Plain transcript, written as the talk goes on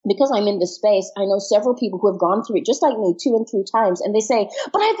because I'm in the space, I know several people who have gone through it just like me 2 and 3 times. And they say,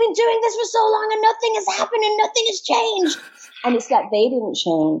 but I've been doing this for so long and nothing has happened and nothing has changed. And it's that they didn't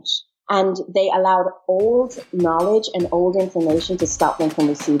change. And they allowed old knowledge and old information to stop them from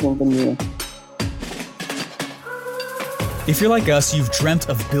receiving the new. If you're like us, you've dreamt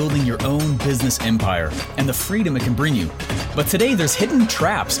of building your own business empire and the freedom it can bring you. But today there's hidden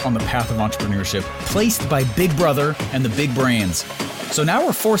traps on the path of entrepreneurship placed by Big Brother and the big brands. So now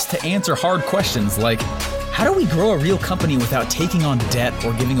we're forced to answer hard questions like, how do we grow a real company without taking on debt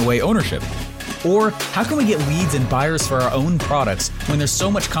or giving away ownership? Or how can we get leads and buyers for our own products when there's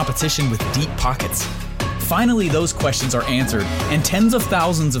so much competition with deep pockets? Finally, those questions are answered, and tens of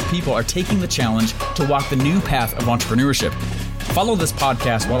thousands of people are taking the challenge to walk the new path of entrepreneurship. Follow this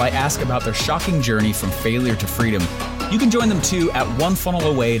podcast while I ask about their shocking journey from failure to freedom. You can join them too at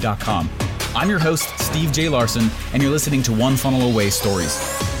onefunnelaway.com. I'm your host, Steve J. Larson, and you're listening to One Funnel Away Stories.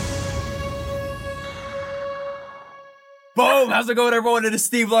 Boom! How's it going, everyone? It is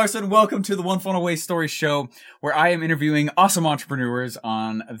Steve Larson. Welcome to the One Funnel Away Stories show, where I am interviewing awesome entrepreneurs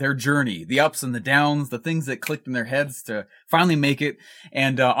on their journey, the ups and the downs, the things that clicked in their heads to finally make it.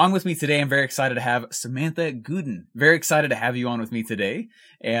 And on with me today, I'm very excited to have Samantha Gooden. Very excited to have you on with me today.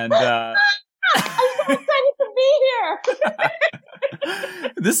 And I'm so excited to be here.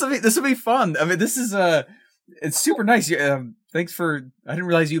 This will be fun. I mean, this is it's super nice. Thanks for. I didn't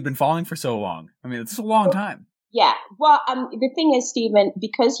realize you'd been following for so long. I mean, it's a long time. Yeah. Well, the thing is, Stephen,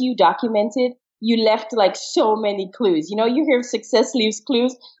 because you documented, you left like so many clues. You know, you hear success leaves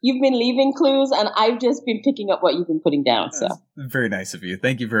clues. You've been leaving clues, and I've just been picking up what you've been putting down. So very nice of you.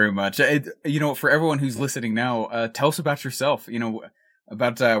 Thank you very much. For everyone who's listening now, tell us about yourself.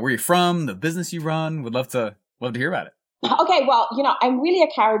 About where you're from, the business you run. Would love to hear about it. Okay, well, I'm really a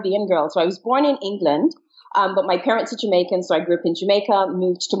Caribbean girl. So I was born in England, but my parents are Jamaican. So I grew up in Jamaica,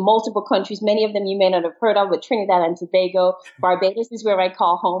 moved to multiple countries. Many of them you may not have heard of, with Trinidad and Tobago. Barbados is where I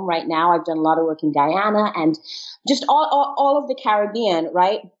call home right now. I've done a lot of work in Guyana and just all of the Caribbean,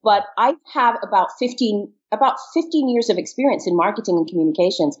 right? But I have about 15 years of experience in marketing and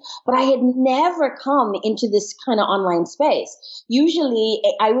communications, but I had never come into this kind of online space. Usually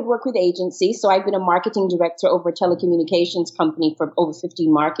I would work with agencies. So I've been a marketing director over a telecommunications company for over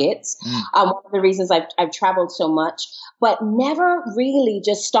 15 markets. One of the reasons I've traveled so much, but never really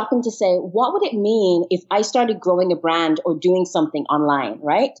just stopping to say, what would it mean if I started growing a brand or doing something online,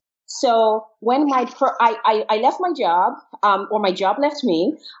 right? So when I left my job, or my job left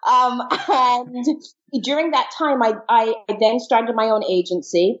me, and during that time, I then started my own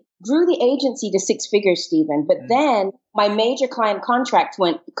agency, grew the agency to 6 figures, Stephen. But then my major client contract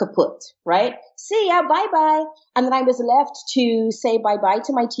went kaput, right? See ya, bye-bye. And then I was left to say bye-bye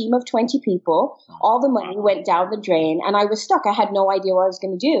to my team of 20 people. All the money went down the drain, and I was stuck. I had no idea what I was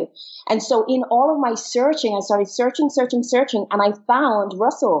going to do. And so in all of my searching, I started searching, and I found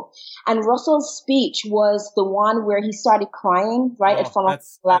Russell. And Russell's speech was the one where he started crying, right?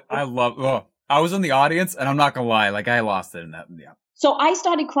 I was in the audience, and I'm not going to lie, like I lost it in that. Yeah. So I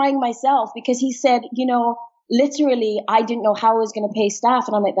started crying myself because he said, literally, I didn't know how I was going to pay staff.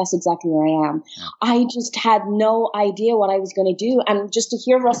 And I'm like, that's exactly where I am. Yeah. I just had no idea what I was going to do. And just to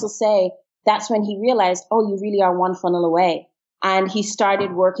hear Russell say, that's when he realized, oh, you really are one funnel away. And he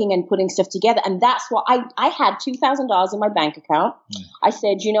started working and putting stuff together. And that's what I had $2,000 in my bank account. I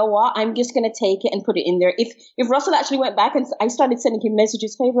said, you know what? I'm just going to take it and put it in there. If Russell actually went back, and I started sending him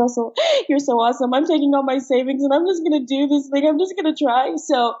messages, hey, Russell, you're so awesome. I'm taking all my savings and I'm just going to do this thing. I'm just going to try.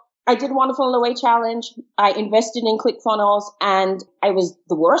 So I did One Funnel Away Challenge. I invested in ClickFunnels, and I was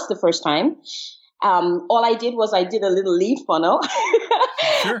the worst the first time. All I did was I did a little lead funnel.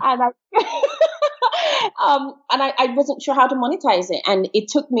 Sure. And I wasn't sure how to monetize it. And it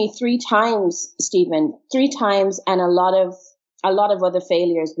took me 3 times, Stephen, 3 times, and a lot of other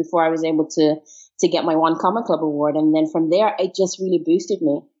failures before I was able to get my One Comma Club award. And then from there, it just really boosted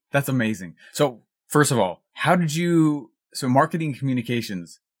me. That's amazing. So first of all, marketing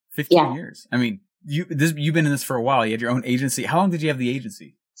communications, 15 years. I mean, you've been in this for a while. You had your own agency. How long did you have the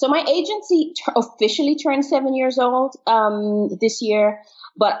agency? So my agency officially turned 7 years old this year,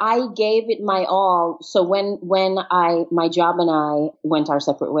 but I gave it my all. So when my job and I went our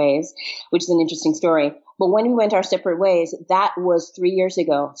separate ways, which is an interesting story, but when we went our separate ways, that was 3 years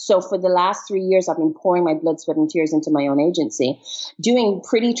ago. So for the last 3 years, I've been pouring my blood, sweat, and tears into my own agency, doing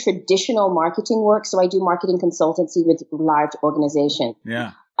pretty traditional marketing work. So I do marketing consultancy with large organizations.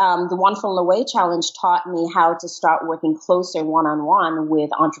 Yeah. The One Funnel Away Challenge taught me how to start working closer one-on-one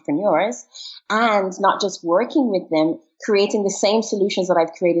with entrepreneurs, and not just working with them, creating the same solutions that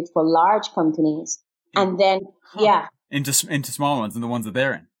I've created for large companies. And then, into small ones and the ones that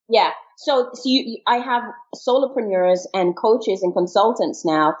they're in. Yeah. So I have solopreneurs and coaches and consultants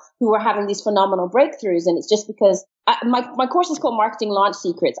now who are having these phenomenal breakthroughs. And it's just because my course is called Marketing Launch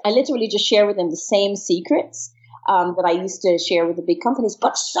Secrets. I literally just share with them the same secrets that I used to share with the big companies.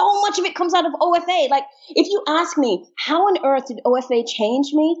 But so much of it comes out of OFA. Like, if you ask me, how on earth did OFA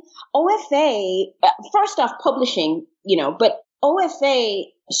change me? OFA, first off, publishing, but OFA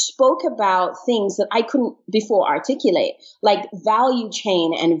spoke about things that I couldn't before articulate, like value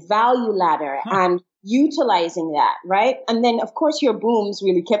chain and value ladder and utilizing that, right? And then, of course, your booms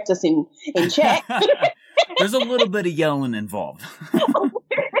really kept us in check. There's a little bit of yelling involved.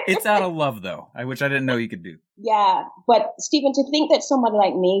 It's out of love, though, which I didn't know you could do. Yeah. But, Stephen, to think that somebody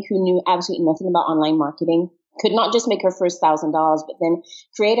like me who knew absolutely nothing about online marketing could not just make her first $1,000, but then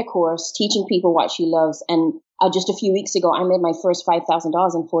create a course teaching people what she loves. And just a few weeks ago, I made my first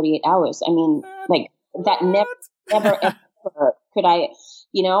 $5,000 in 48 hours. I mean, like, that never, ever could I,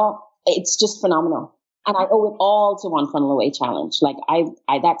 it's just phenomenal. And I owe it all to One Funnel Away Challenge. Like,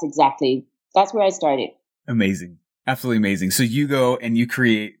 that's where I started. Amazing. Absolutely amazing. So you go and you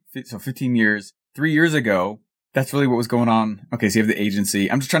create, 15 years, 3 years ago, that's really what was going on. Okay, so you have the agency.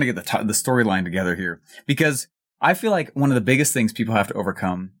 I'm just trying to get the storyline together here, because I feel like one of the biggest things people have to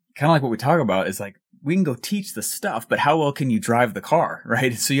overcome, kind of like what we talk about, is like, we can go teach the stuff, but how well can you drive the car,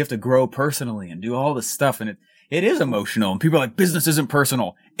 right? So you have to grow personally and do all this stuff. And it is emotional. And people are like, business isn't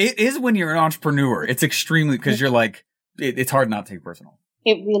personal. It is when you're an entrepreneur. It's extremely, because you're like, it's hard not to take personal.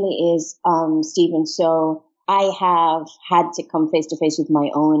 It really is, Stephen. So I have had to come face to face with my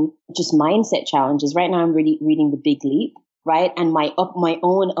own just mindset challenges. Right now, I'm really reading The Big Leap, right? And my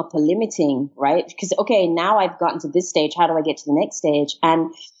own upper limiting, right? Because, okay, now I've gotten to this stage. How do I get to the next stage?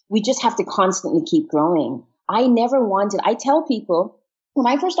 And we just have to constantly keep growing. I tell people, when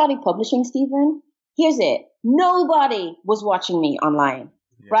I first started publishing, Stephen, here's it. Nobody was watching me online.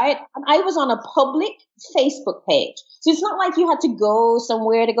 Right? And I was on a public Facebook page. So it's not like you had to go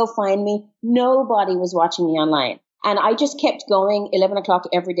somewhere to go find me. Nobody was watching me online. And I just kept going 11 o'clock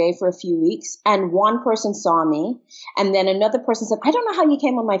every day for a few weeks. And one person saw me. And then another person said, I don't know how you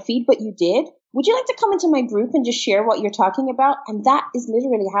came on my feed, but you did. Would you like to come into my group and just share what you're talking about? And that is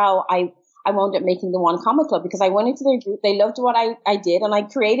literally how I wound up making the One Comma Club, because I went into their group. They loved what I did, and I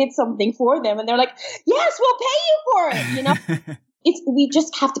created something for them. And they're like, yes, we'll pay you for it. We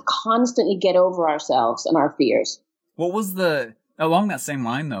just have to constantly get over ourselves and our fears. What was along that same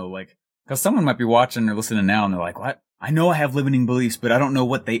line though, like, because someone might be watching or listening now and they're like, what? I know I have limiting beliefs, but I don't know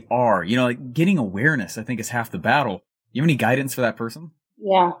what they are. Like, getting awareness, I think, is half the battle. You have any guidance for that person?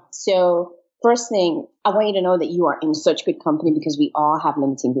 Yeah. So first thing, I want you to know that you are in such good company, because we all have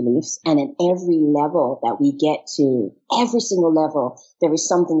limiting beliefs. And at every level that we get to, every single level, there is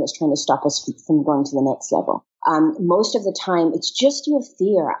something that's trying to stop us from going to the next level. Most of the time, it's just your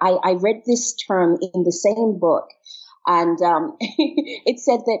fear. I read this term in the same book, and it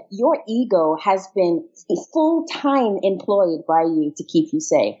said that your ego has been full-time employed by you to keep you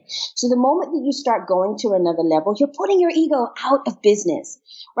safe. So the moment that you start going to another level, you're putting your ego out of business,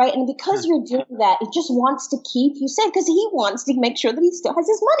 right? And because you're doing that, it just wants to keep you safe, because he wants to make sure that he still has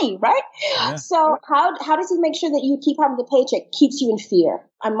his money, right? Yeah. So how does he make sure that you keep having the paycheck? Keeps you in fear.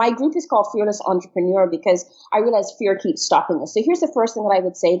 And my group is called Fearless Entrepreneur, because I realize fear keeps stopping us. So here's the first thing that I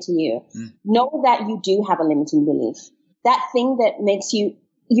would say to you. Know that you do have a limiting belief. That thing that makes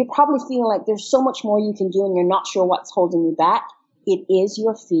you're probably feeling like there's so much more you can do and you're not sure what's holding you back. It is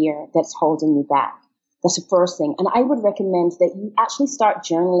your fear that's holding you back. That's the first thing. And I would recommend that you actually start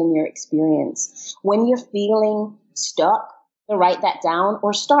journaling your experience. When you're feeling stuck, write that down,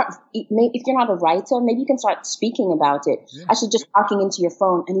 or if you're not a writer, maybe you can start speaking about it. Yeah. Actually just talking into your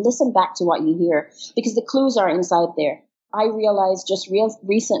phone and listen back to what you hear, because the clues are inside there. I realized just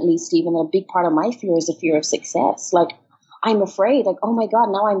recently, Stephen, that a big part of my fear is the fear of success. Like, I'm afraid, like, oh my God,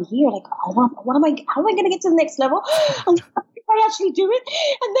 now I'm here. Like, how am I going to get to the next level? I actually do it.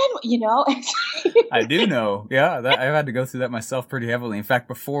 And then, I do know. Yeah. I've had to go through that myself pretty heavily. In fact,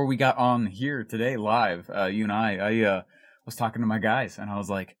 before we got on here today live, you and I was talking to my guys, and I was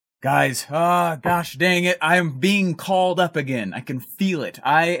like, guys, gosh dang it, I'm being called up again. I can feel it.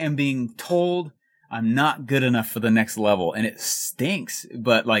 I am being told I'm not good enough for the next level, and it stinks.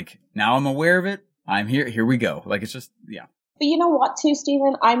 But like, now I'm aware of it. I'm here. Here we go. Like, it's just, yeah. But you know what, too,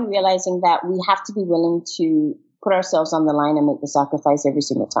 Stephen? I'm realizing that we have to be willing to put ourselves on the line and make the sacrifice every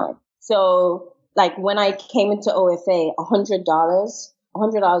single time. So, like, when I came into OFA, $100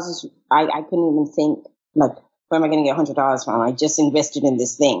 is, I couldn't even think, like, where am I going to get $100 from? I just invested in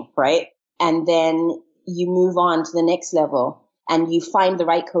this thing, right? And then you move on to the next level. and you find the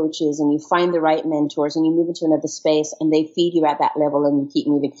right coaches and you find the right mentors and you move into another space and they feed you at that level and you keep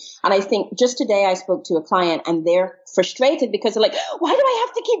moving. And I think just today I spoke to a client and they're frustrated because they're like, why do I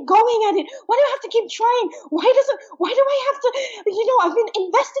have to keep going at it? Why do I have to keep trying? Why do I have to, I've been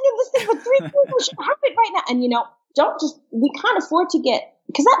investing in this thing for 3 years. I should have it right now. And, we can't afford to get,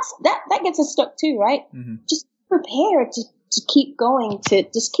 because that gets us stuck too, right? Mm-hmm. Just prepare to keep going, to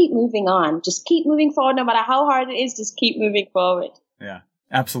just keep moving on, just keep moving forward, no matter how hard it is, just keep moving forward. Yeah,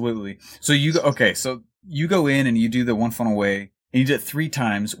 absolutely. So so you go in and you do the one funnel way and you did it 3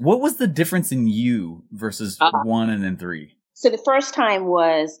 times. What was the difference in you versus 1 and then 3? So the first time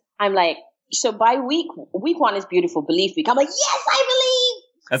was, I'm like, so by week 1 is beautiful belief week. I'm like, yes, I believe.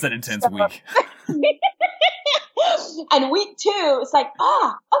 That's an intense week. And week 2, it's like,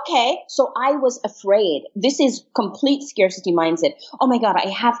 okay. So I was afraid. This is complete scarcity mindset. Oh my God,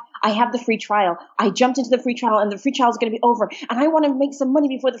 I have the free trial. I jumped into the free trial and the free trial is going to be over. And I want to make some money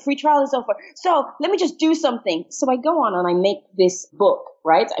before the free trial is over. So let me just do something. So I go on and I make this book,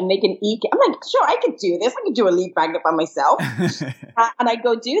 right? I make an I'm like, sure, I could do this. I could do a lead magnet by myself. And I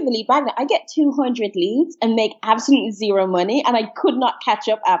go do the lead magnet. I get 200 leads and make absolutely zero money. And I could not catch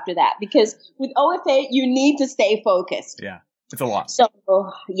up after that because with OFA, you need to stay focused. Yeah, it's a lot. So,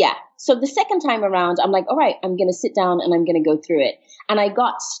 yeah. So the second time around, I'm like, all right, I'm going to sit down and I'm going to go through it. And I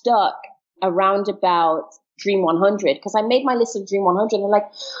got stuck around about Dream 100 because I made my list of Dream 100 and I'm like,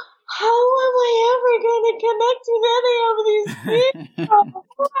 how am I ever going to connect with any of these people?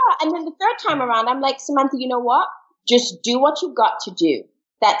 And then the third time around, I'm like, Samantha, you know what? Just do what you've got to do.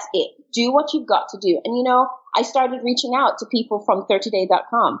 That's it. Do what you've got to do. And, I started reaching out to people from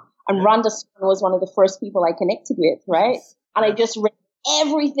 30day.com. And Rhonda Stone was one of the first people I connected with, right? And I just read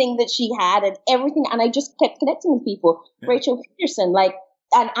everything that she had and everything. And I just kept connecting with people. Yeah. Rachel Peterson,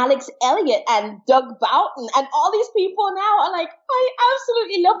 and Alex Elliott and Doug Boughton and all these people now are like, I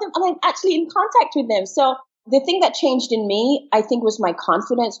absolutely love them. And I'm actually in contact with them. So the thing that changed in me, I think, was my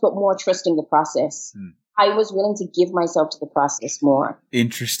confidence, but more trusting the process. I was willing to give myself to the process more.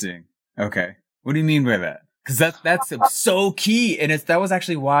 Interesting. Okay. What do you mean by that? Because that's so key. And that was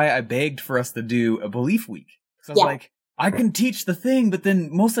actually why I begged for us to do a belief week. So I was like, I can teach the thing, but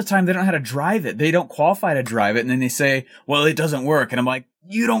then most of the time they don't know how to drive it. They don't qualify to drive it. And then they say, well, it doesn't work. And I'm like,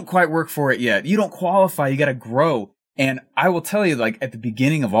 you don't quite work for it yet. You don't qualify. You got to grow. And I will tell you, at the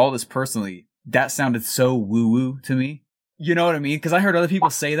beginning of all this personally, that sounded so woo-woo to me. You know what I mean? Because I heard other people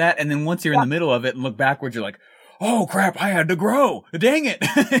say that. And then once you're in the middle of it and look backwards, you're like, oh, crap, I had to grow. Dang it.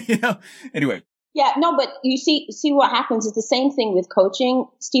 Anyway. Yeah, no, but you see what happens is the same thing with coaching,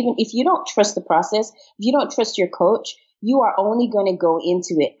 Stephen. If you don't trust the process, if you don't trust your coach, you are only going to go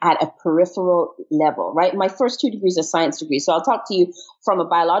into it at a peripheral level, right? My first 2 degrees are science degrees. So I'll talk to you from a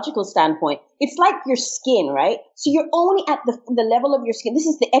biological standpoint. It's like your skin, right? So you're only at the level of your skin. This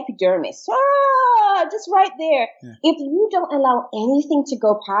is the epidermis. Just right there. Yeah. If you don't allow anything to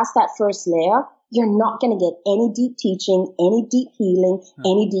go past that first layer, you're not going to get any deep teaching, any deep healing,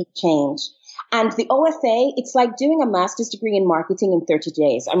 any deep change. And the OFA, it's like doing a master's degree in marketing in 30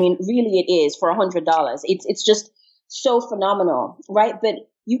 days. I mean, really it is for $100. It's just so phenomenal, right? But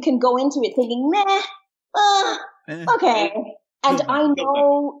you can go into it thinking, okay. And I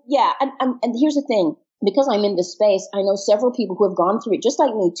know, and here's the thing. Because I'm in this space, I know several people who have gone through it just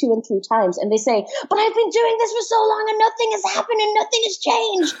like me 2 and 3 times. And they say, but I've been doing this for so long and nothing has happened and nothing has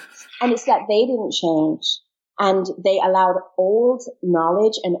changed. And it's that they didn't change. And they allowed old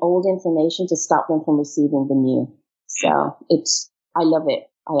knowledge and old information to stop them from receiving the new. So I love it.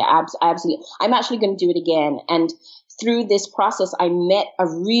 I'm actually going to do it again. And through this process, I met a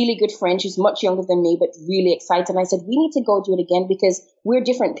really good friend. She's much younger than me, but really excited. And I said, we need to go do it again because we're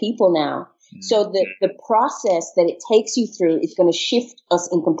different people now. Mm-hmm. So the process that it takes you through is going to shift us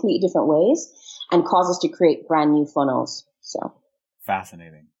in completely different ways and cause us to create brand new funnels. So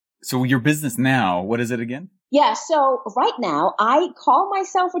fascinating. So your business now, what is it again? Yeah, so right now I call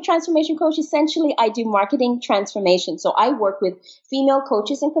myself a transformation coach. Essentially, I do marketing transformation. So I work with female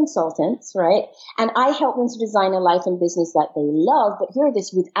coaches and consultants, right? And I help them to design a life and business that they love, but hear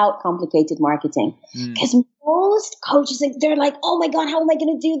this, without complicated marketing. Because most coaches, they're like, oh my God, how am I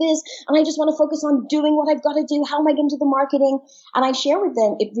going to do this? And I just want to focus on doing what I've got to do. How am I going to do the marketing? And I share with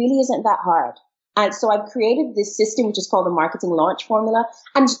them, it really isn't that hard. And so I've created this system, which is called the marketing launch formula.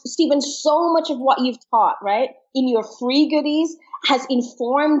 And Stephen, so much of what you've taught, right, in your free goodies has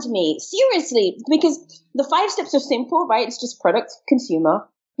informed me, seriously, because the 5 steps are simple, right? It's just product, consumer,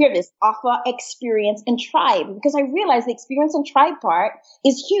 hear this, offer, experience, and tribe. Because I realized the experience and tribe part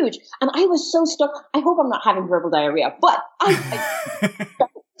is huge. And I was so stuck. I hope I'm not having verbal diarrhea, but the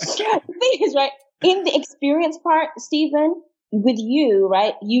thing is, right, in the experience part, Stephen, with you,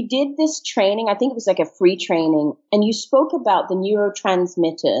 right, you did this training, I think it was like a free training, and you spoke about the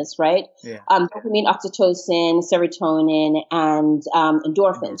neurotransmitters, right? Yeah. Dopamine, oxytocin, serotonin, and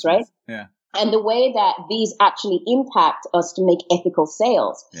endorphins, right? Yeah. And the way that these actually impact us to make ethical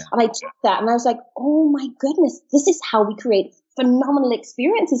sales. Yeah. And I took that and I was like, oh my goodness, this is how we create phenomenal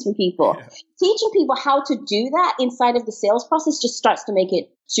experiences for people. Yeah. Teaching people how to do that inside of the sales process just starts to make it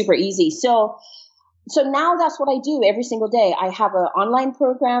super easy. So now that's what I do every single day. I have an online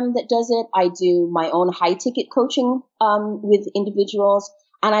program that does it. I do my own high ticket coaching with individuals.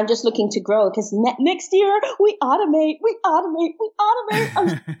 And I'm just looking to grow because next year we automate.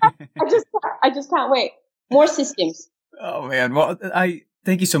 I just can't wait. More systems. Oh man. Well, I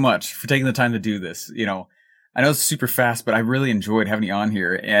thank you so much for taking the time to do this. You know, I know it's super fast, but I really enjoyed having you on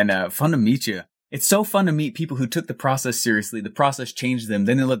here, and fun to meet you. It's so fun to meet people who took the process seriously. The process changed them.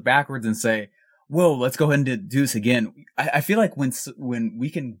 Then they look backwards and say, whoa, let's go ahead and do this again. I feel like when we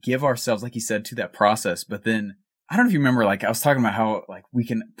can give ourselves, like you said, to that process, but then I don't know if you remember, like I was talking about how like we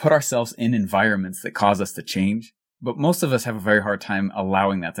can put ourselves in environments that cause us to change, but most of us have a very hard time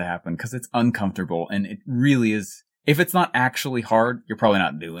allowing that to happen because it's uncomfortable, and it really is. If it's not actually hard, you're probably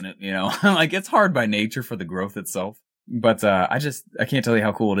not doing it, you know? Like it's hard by nature for the growth itself. But I can't tell you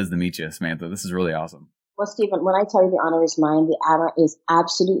how cool it is to meet you, Samantha. This is really awesome. Well, Stephen, when I tell you the honor is mine, the honor is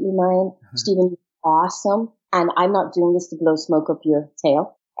absolutely mine. Stephen, you're awesome. And I'm not doing this to blow smoke up your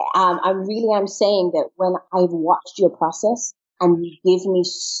tail. I'm saying that when I've watched your process and you give me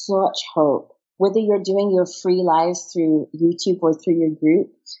such hope, whether you're doing your free lives through YouTube or through your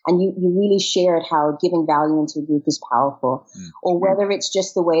group, and you really shared how giving value into a group is powerful, or whether it's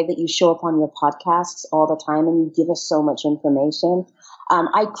just the way that you show up on your podcasts all the time and you give us so much information.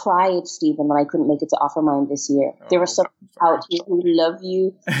 I cried, Stephen, when I couldn't make it to Offermind this year. There are some out here who love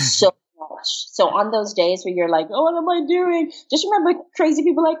you so much. So on those days where you're like, oh, what am I doing? Just remember crazy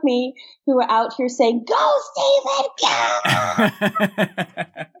people like me who are out here saying, go, Stephen,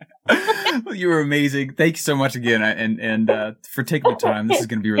 go! You were amazing. Thank you so much again, and for taking the time. This is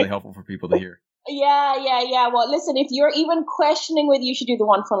going to be really helpful for people to hear. Yeah. Well, listen, if you're even questioning whether you should do the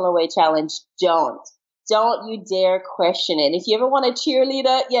One Funnel Away challenge, don't you dare question it. If you ever want a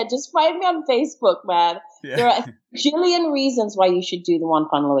cheerleader, just find me on Facebook, man. Yeah. There are a jillion reasons why you should do the One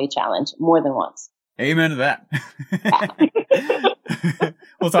Funnel Away challenge more than once. Amen to that.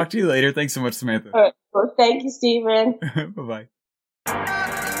 We'll talk to you later. Thanks so much, Samantha. All right. Well, thank you, Stephen. Bye-bye.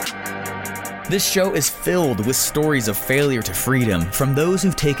 This show is filled with stories of failure to freedom from those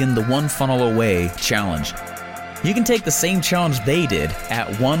who've taken the One Funnel Away challenge. You can take the same challenge they did at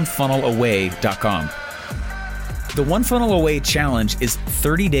onefunnelaway.com. The One Funnel Away challenge is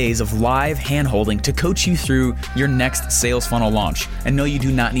 30 days of live handholding to coach you through your next sales funnel launch. And no, you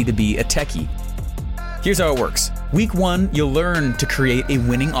do not need to be a techie. Here's how it works. Week 1, you'll learn to create a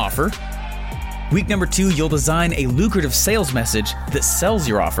winning offer. Week number 2, you'll design a lucrative sales message that sells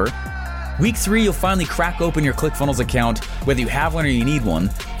your offer. Week 3, you'll finally crack open your ClickFunnels account, whether you have one or you need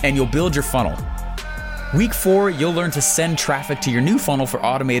one, and you'll build your funnel. Week 4, you'll learn to send traffic to your new funnel for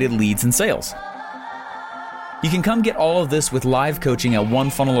automated leads and sales. You can come get all of this with live coaching at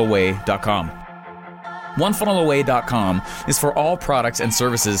onefunnelaway.com. OneFunnelAway.com is for all products and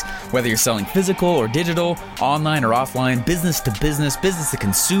services, whether you're selling physical or digital, online or offline, business to business, business to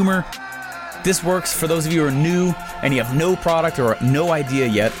consumer. This works for those of you who are new and you have no product or no idea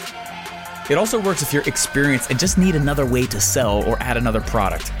yet. It also works if you're experienced and just need another way to sell or add another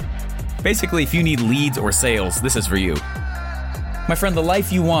product. Basically, if you need leads or sales, this is for you. My friend, the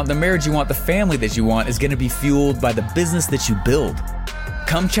life you want, the marriage you want, the family that you want is going to be fueled by the business that you build.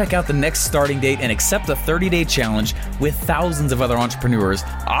 Come check out the next starting date and accept a 30-day challenge with thousands of other entrepreneurs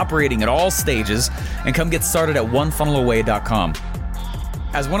operating at all stages, and come get started at onefunnelaway.com.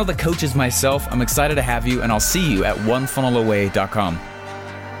 As one of the coaches myself, I'm excited to have you, and I'll see you at onefunnelaway.com.